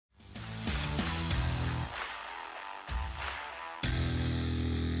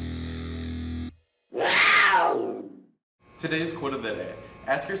Today's quote of the day.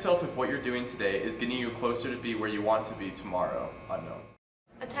 Ask yourself if what you're doing today is getting you closer to be where you want to be tomorrow. Unknown.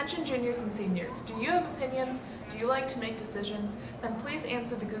 Attention juniors and seniors, do you have opinions? Do you like to make decisions? Then please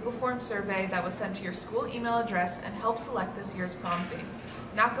answer the Google Form survey that was sent to your school email address and help select this year's prom theme.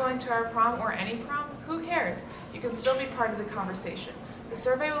 Not going to our prom or any prom? Who cares? You can still be part of the conversation. The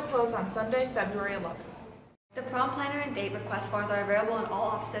survey will close on Sunday, February 11th. The prom planner and date request forms are available in all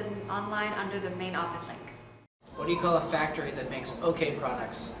offices and online under the main office link. What do you call a factory that makes okay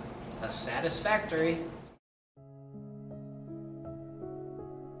products? A satisfactory.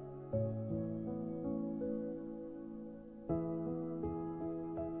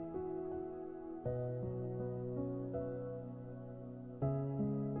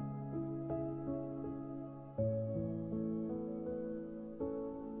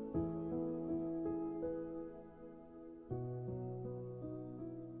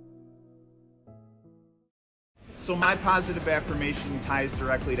 So my positive affirmation ties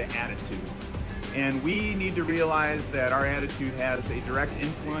directly to attitude. And we need to realize that our attitude has a direct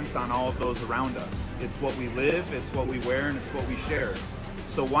influence on all of those around us. It's what we live, it's what we wear, and it's what we share.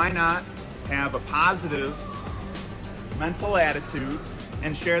 So why not have a positive mental attitude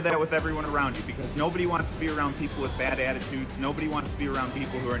and share that with everyone around you? Because nobody wants to be around people with bad attitudes. Nobody wants to be around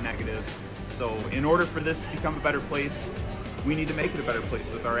people who are negative. So in order for this to become a better place, we need to make it a better place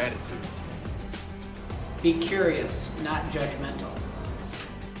with our attitude. Be curious, not judgmental.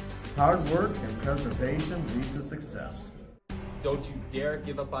 Hard work and preservation leads to success. Don't you dare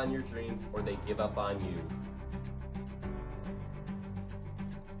give up on your dreams or they give up on you.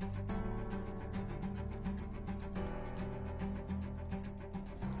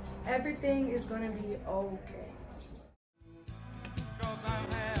 Everything is going to be okay.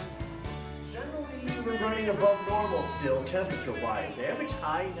 Generally, we're running above normal still, temperature-wise. Average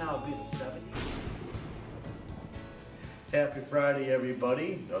high now would be the 70s. Happy Friday,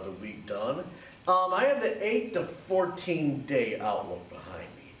 everybody. Another week done. I have the 8 to 14 day outlook behind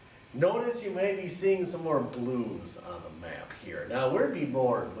me. Notice you may be seeing some more blues on the map here. Now, where'd be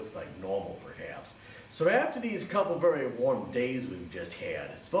more, it looks like normal perhaps. So after these couple very warm days we've just had,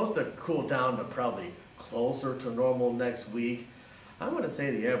 it's supposed to cool down to probably closer to normal next week. I'm going to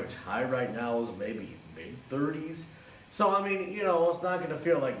say the average high right now is maybe mid-30s. So, I mean, you know, it's not going to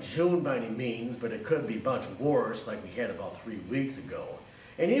feel like June by any means, but it could be much worse like we had about 3 weeks ago.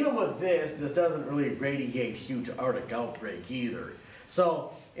 And even with this doesn't really radiate huge Arctic outbreak either.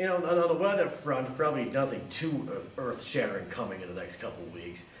 So, you know, on the weather front, probably nothing too earth-shattering coming in the next couple of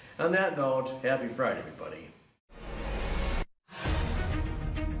weeks. On that note, happy Friday, everybody.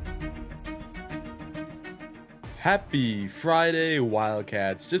 Happy Friday,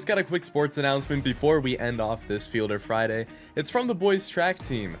 Wildcats. Just got a quick sports announcement before we end off this Fielder Friday. It's from the boys track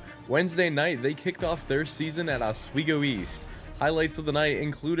team. Wednesday night, they kicked off their season at Oswego East. Highlights of the night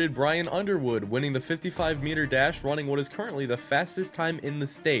included Brian Underwood winning the 55-meter dash, running what is currently the fastest time in the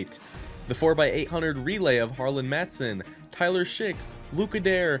state. The 4x800 relay of Harlan Matson, Tyler Schick, Luke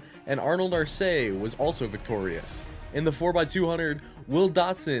Adair, and Arnold Arce was also victorious. In the 4x200, Will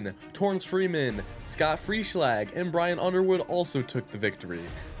Dotson, Torrance Freeman, Scott Frieschlag, and Brian Underwood also took the victory.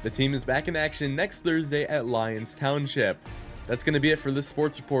 The team is back in action next Thursday at Lyons Township. That's going to be it for this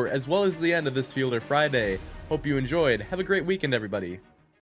sports report, as well as the end of this Fielder Friday. Hope you enjoyed. Have a great weekend, everybody.